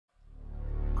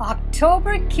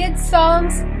October Kids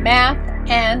Songs, Math,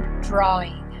 and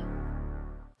Drawing.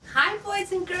 Hi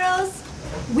boys and girls,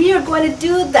 we are going to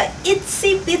do the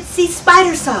Itsy Bitsy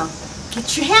Spider song.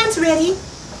 Get your hands ready.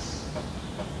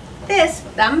 This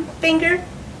thumb finger.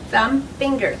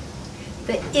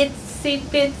 The itsy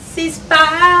bitsy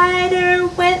spider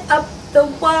went up the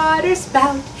water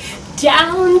spout.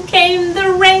 Down came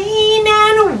the rain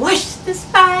and washed the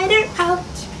spider out.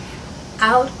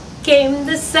 Out came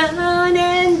the sun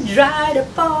and dried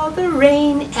up all the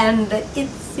rain, and the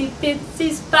itsy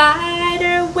bitsy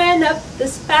spider went up the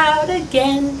spout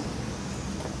again.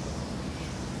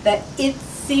 The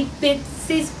itsy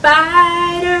bitsy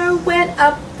spider went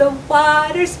up the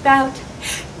water spout.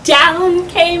 Down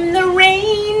came the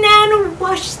rain and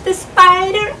washed the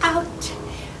spider out.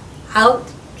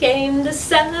 Out came the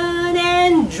sun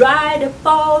and dried up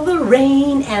all the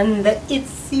rain, and the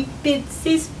itsy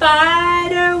bitsy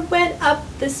spider went up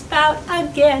the spout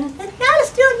again. And now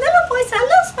let's do a little voice on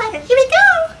little spider. Here we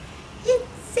go.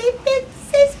 Itsy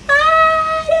bitsy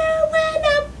spider went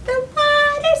up the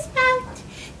water spout.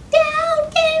 Down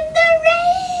came the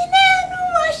rain and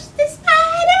washed the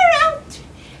spider out.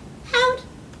 Out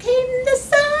came the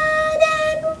sun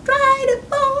and dried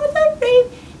up all the rain,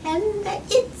 and the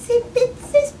itsy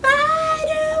bitsy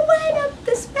spider went up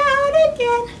the spout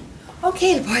again.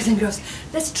 Okay, boys and girls,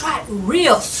 let's try it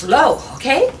real slow,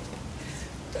 okay?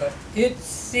 The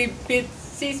itsy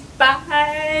bitsy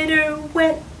spider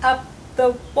went up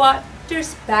the water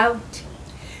spout.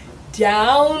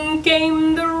 Down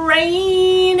came the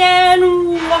rain and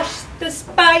washed the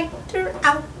spider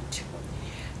out.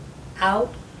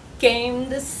 Out came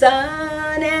the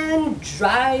sun and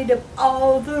dried up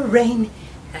all the rain,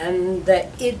 and the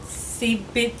itsy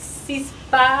bitsy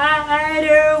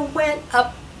spider went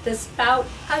up the spout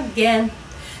again.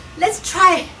 Let's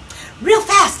try real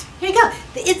fast. Here you go.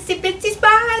 The itsy bitsy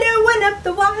spider went up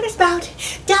the water spout.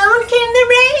 Down came the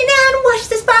rain and washed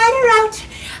the spider out.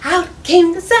 Out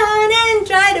came the sun and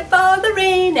dried up all the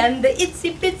rain, and the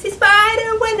itsy bitsy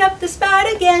spider went up the spout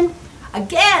again.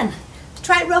 Again. Let's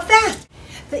try it real fast.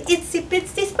 The itsy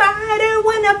bitsy spider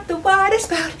went up the water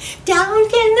spout. Down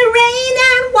came the rain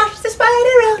and washed the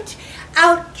spider out.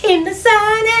 Out came the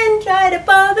sun and dried up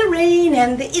all the rain,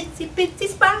 and the itsy bitsy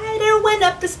spider went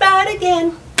up the spout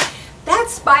again. That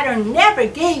spider never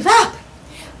gave up.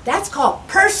 That's called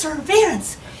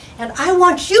perseverance. And I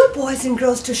want you boys and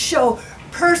girls to show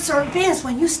perseverance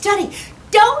when you study.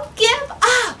 Don't give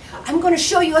up. I'm going to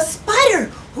show you a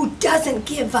spider who doesn't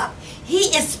give up.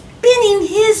 He is spinning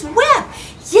his web.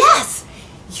 Yes,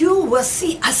 you will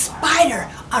see a spider,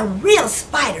 a real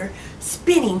spider,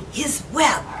 spinning his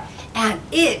web. And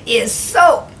it is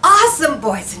so awesome,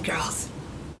 boys and girls.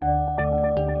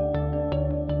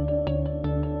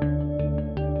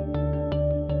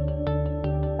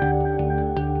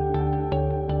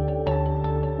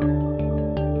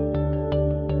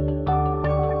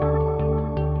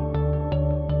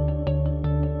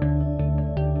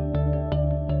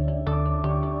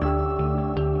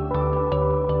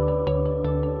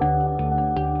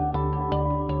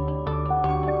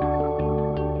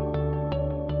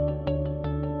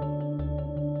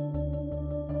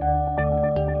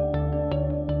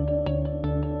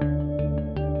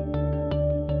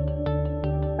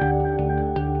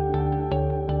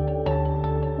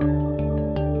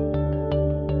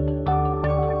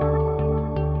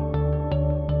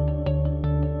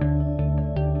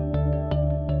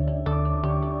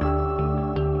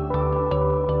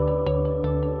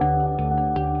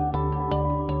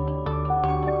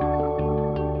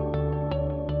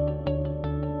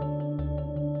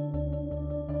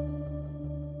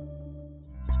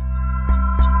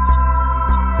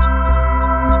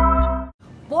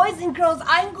 Boys and girls,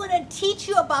 I'm going to teach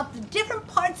you about the different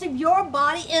parts of your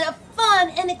body in a fun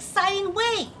and exciting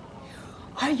way.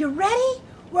 Are you ready?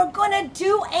 We're going to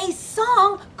do a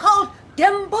song called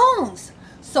Dem Bones.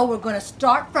 So we're going to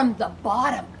start from the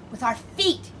bottom with our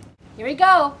feet. Here we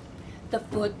go. The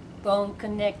foot bone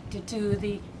connected to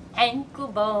the ankle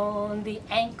bone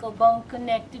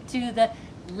connected to the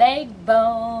leg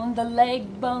bone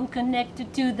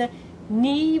connected to the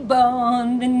knee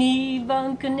bone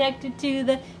connected to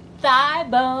the thigh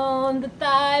bone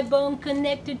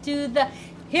connected to the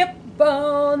hip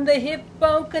bone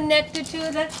connected to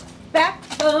the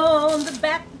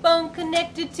backbone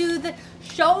connected to the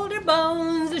shoulder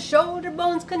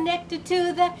bones connected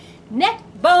to the neck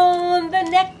bone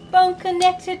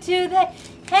connected to the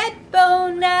head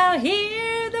bone. Now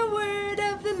hear the word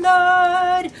of the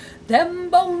Lord. Them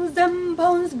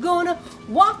bones gonna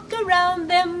walk around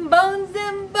them bones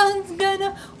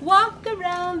gonna walk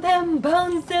around them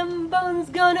bones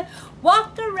gonna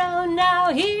walk around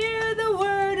now, hear the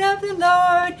word of the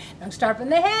Lord. Now start from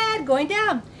the head, going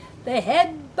down. The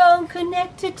head bone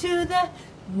connected to the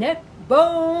neck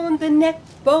bone, the neck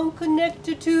bone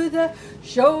connected to the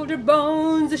shoulder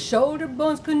bones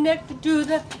connected to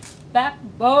the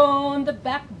backbone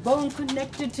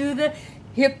connected to the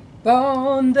hip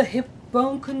bone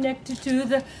connected to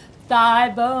the thigh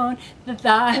bone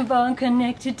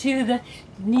connected to the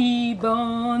knee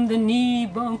bone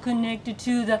connected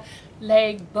to the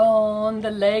leg bone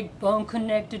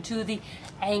connected to the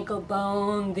ankle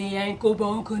bone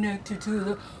connected to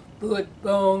the foot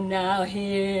bone. Now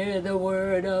hear the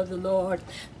word of the Lord.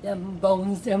 Them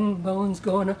bones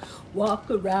gonna walk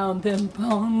around. Them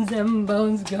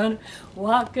bones gonna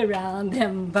walk around.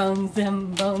 Them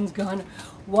bones gonna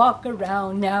walk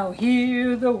around. Now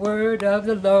hear the word of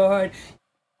the Lord.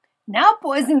 Now,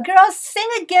 boys and girls, sing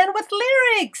again with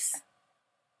lyrics.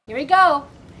 Here we go.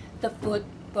 The foot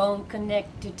bone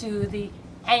connected to the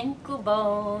ankle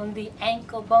bone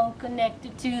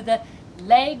connected to the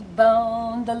leg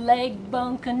bone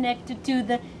connected to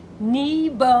the knee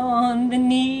bone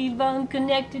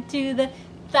connected to the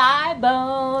thigh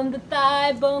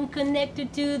bone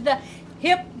connected to the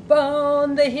hip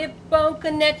bone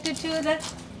connected to the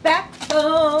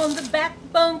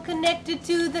backbone connected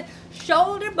to the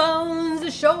shoulder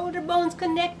bones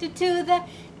connected to the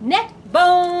neck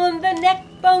bone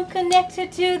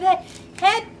connected to the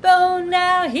head bone.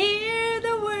 Now hear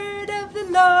the word of the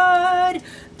Lord.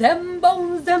 Them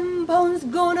bones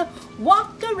gonna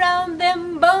walk around.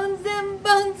 Them bones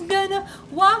gonna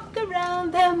walk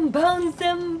around. Them bones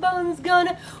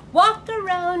gonna walk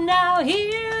around. Now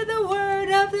hear the word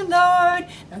of the Lord.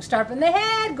 Now start from the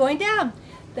head, going down.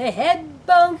 The head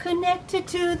bone connected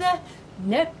to the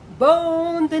neck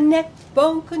bone, the neck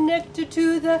bone connected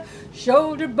to the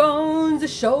shoulder bones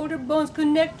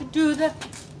connected to the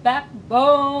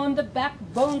backbone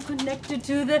connected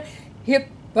to the hip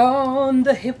bone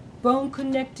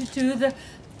connected to the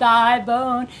thigh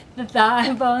bone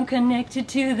connected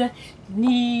to the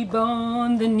knee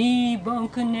bone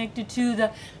connected to the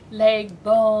leg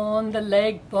bone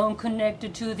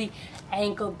connected to the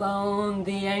ankle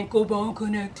bone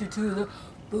connected to the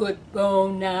foot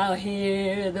bone. Now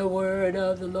hear the word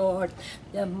of the Lord.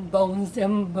 Them bones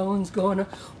gonna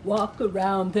walk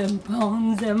around. Them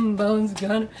bones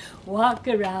gonna walk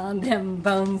around. Them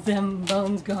bones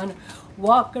gonna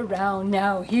walk around.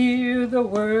 Now hear the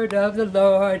word of the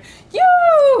Lord.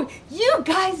 You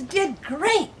guys did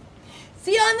great.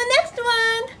 See you on the next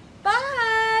one.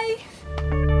 Bye.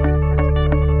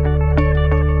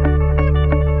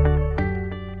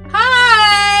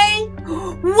 Hi.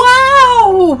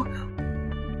 Wow.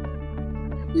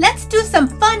 Let's do some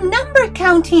fun number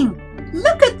counting.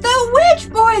 Look at the witch,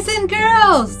 boys and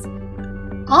girls.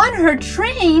 On her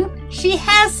train, she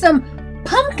has some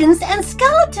pumpkins and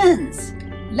skeletons.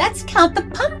 Let's count the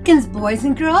pumpkins, boys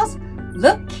and girls.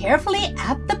 Look carefully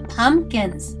at the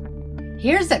pumpkins.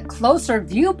 Here's a closer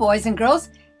view, boys and girls.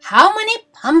 How many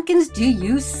pumpkins do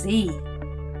you see?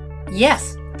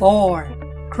 Yes, 4.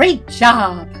 Great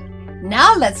job.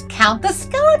 Now let's count the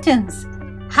skeletons.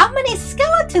 How many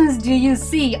skeletons do you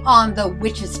see on the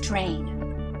witch's train?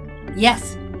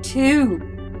 Yes, 2.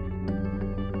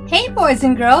 Hey, boys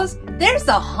and girls, there's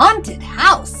a haunted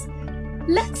house.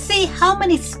 Let's see how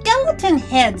many skeleton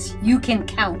heads you can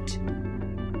count.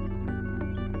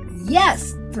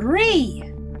 Yes, 3.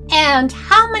 And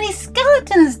how many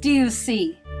skeletons do you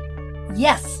see?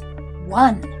 Yes,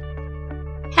 1.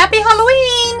 Happy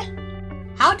Halloween!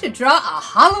 How to draw a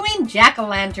Halloween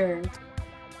jack-o'-lantern.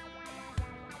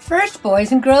 First,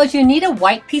 boys and girls, you need a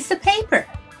white piece of paper.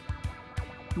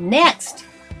 Next,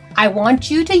 I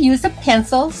want you to use a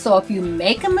pencil, so if you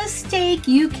make a mistake,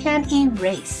 you can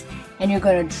erase. And you're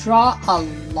going to draw a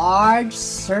large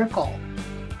circle.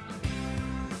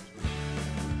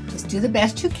 Just do the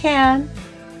best you can.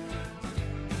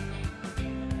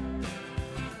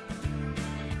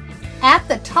 At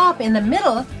the top in the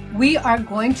middle, we are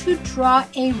going to draw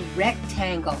a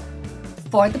rectangle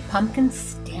for the pumpkin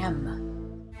stem.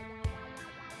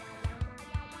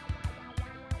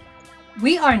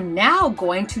 We are now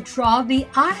going to draw the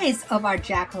eyes of our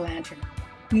jack-o'-lantern.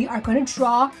 We are going to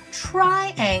draw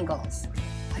triangles.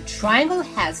 A triangle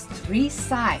has 3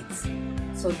 sides,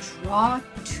 so draw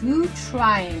 2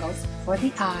 triangles for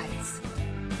the eyes.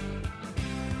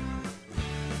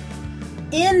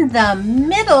 In the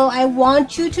middle, I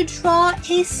want you to draw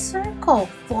a circle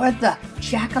for the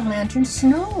jack-o'-lantern's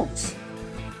nose.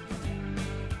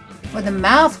 For the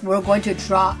mouth, we're going to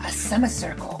draw a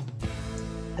semicircle.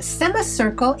 A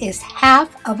semicircle is half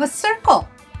of a circle.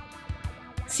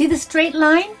 See the straight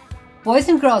line? Boys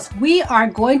and girls, we are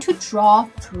going to draw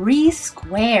 3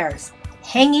 squares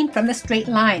hanging from the straight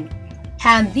line.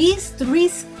 And these 3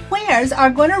 squares are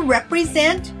going to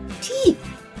represent teeth.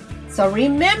 So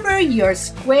remember, your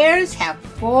squares have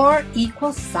 4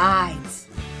 equal sides.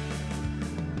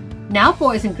 Now,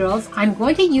 boys and girls, I'm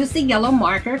going to use the yellow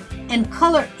marker and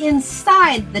color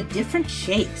inside the different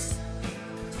shapes.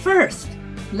 First,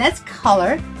 let's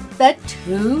color the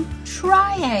 2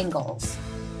 triangles.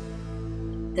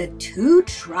 The 2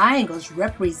 triangles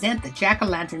represent the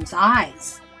jack-o'-lantern's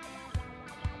eyes.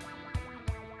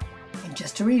 And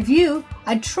just to review,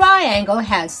 a triangle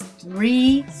has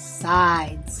 3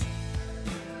 sides.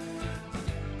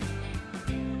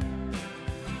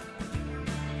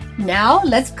 Now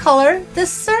let's color the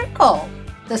circle.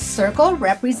 The circle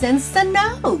represents the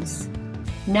nose.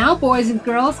 Now, boys and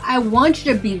girls, I want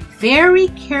you to be very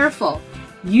careful.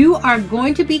 You are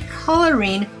going to be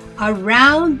coloring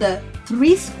around the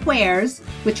 3 squares,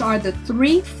 which are the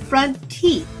 3 front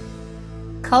teeth.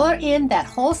 Color in that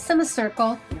whole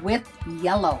semicircle with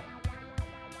yellow.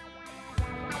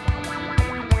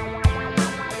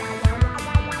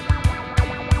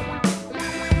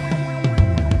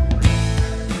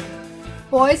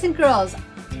 Boys and girls,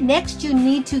 next you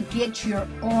need to get your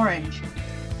orange.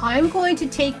 I'm going to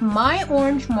take my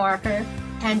orange marker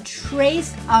and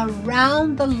trace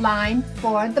around the line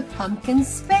for the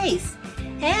pumpkin's face.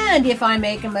 And if I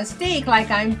make a mistake like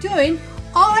I'm doing,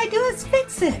 all I do is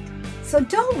fix it. So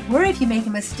don't worry if you make a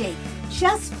mistake.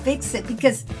 Just fix it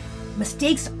because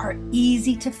mistakes are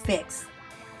easy to fix.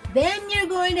 Then you're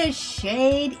going to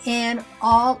shade in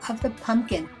all of the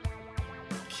pumpkin.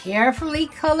 Carefully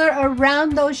color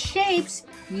around those shapes.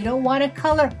 You don't want to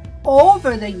color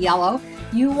over the yellow.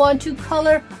 You want to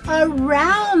color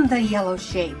around the yellow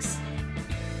shapes.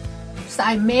 So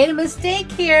I made a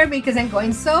mistake here because I'm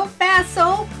going so fast,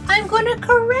 so I'm going to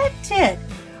correct it.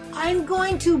 I'm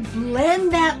going to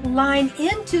blend that line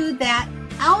into that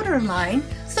outer line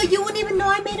so you wouldn't even know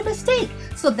I made a mistake.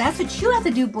 So that's what you have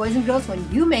to do, boys and girls, when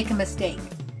you make a mistake.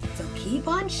 So keep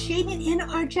on shading in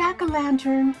our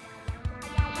jack-o'-lantern.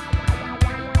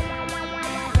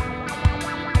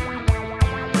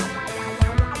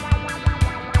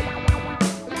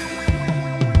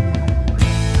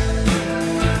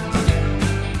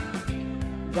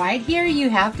 Right here, you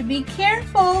have to be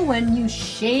careful when you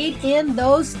shade in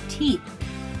those teeth.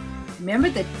 Remember,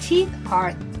 the teeth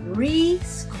are 3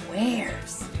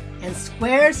 squares, and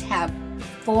squares have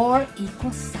 4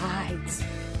 equal sides.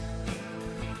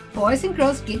 Boys and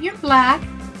girls, get your black.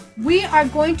 We are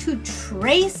going to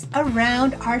trace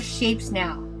around our shapes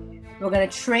now. We're going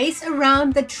to trace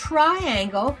around the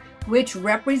triangle, which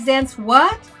represents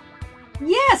what?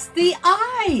 Yes, the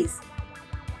eyes.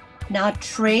 Now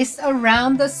trace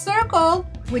around the circle,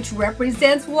 which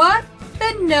represents what?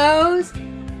 The nose.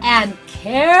 And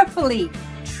carefully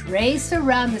trace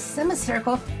around the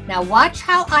semicircle. Now watch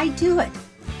how I do it.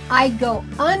 I go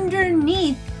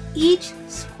underneath each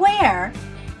square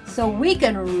so we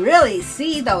can really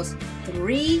see those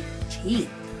 3 teeth.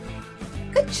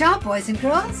 Good job, boys and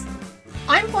girls.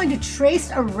 I'm going to trace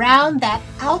around that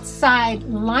outside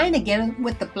line again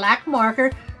with the black marker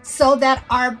so that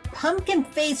our pumpkin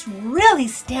face really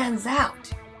stands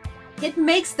out. It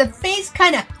makes the face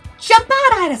kind of jump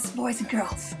out at us, boys and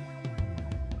girls.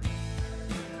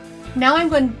 Now I'm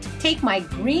going to take my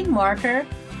green marker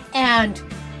and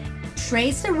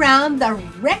trace around the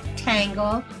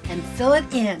rectangle and fill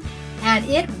it in. And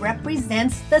it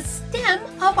represents the stem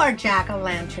of our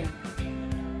jack-o'-lantern.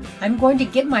 I'm going to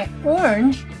get my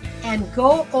orange and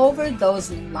go over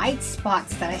those light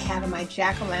spots that I have in my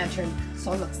jack-o'-lantern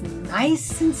so it looks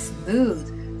nice and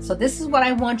smooth. So this is what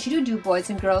I want you to do, boys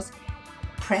and girls.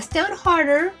 Press down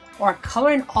harder or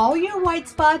color in all your white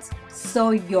spots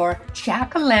so your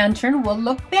jack-o'-lantern will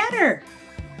look better.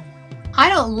 I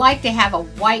don't like to have a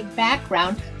white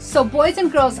background, so boys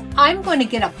and girls, I'm going to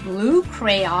get a blue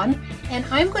crayon and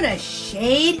I'm going to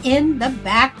shade in the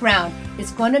background.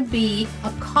 It's going to be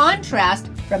a contrast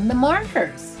from the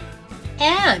markers.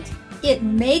 And it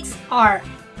makes our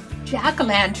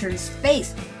jack-o'-lantern's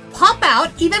face pop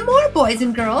out even more, boys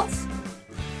and girls.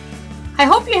 I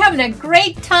hope you're having a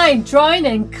great time drawing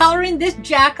and coloring this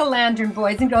jack-o'-lantern,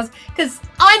 boys and girls, because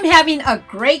I'm having a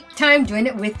great time doing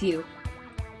it with you.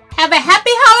 Have a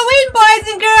happy Halloween,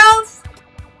 boys and girls!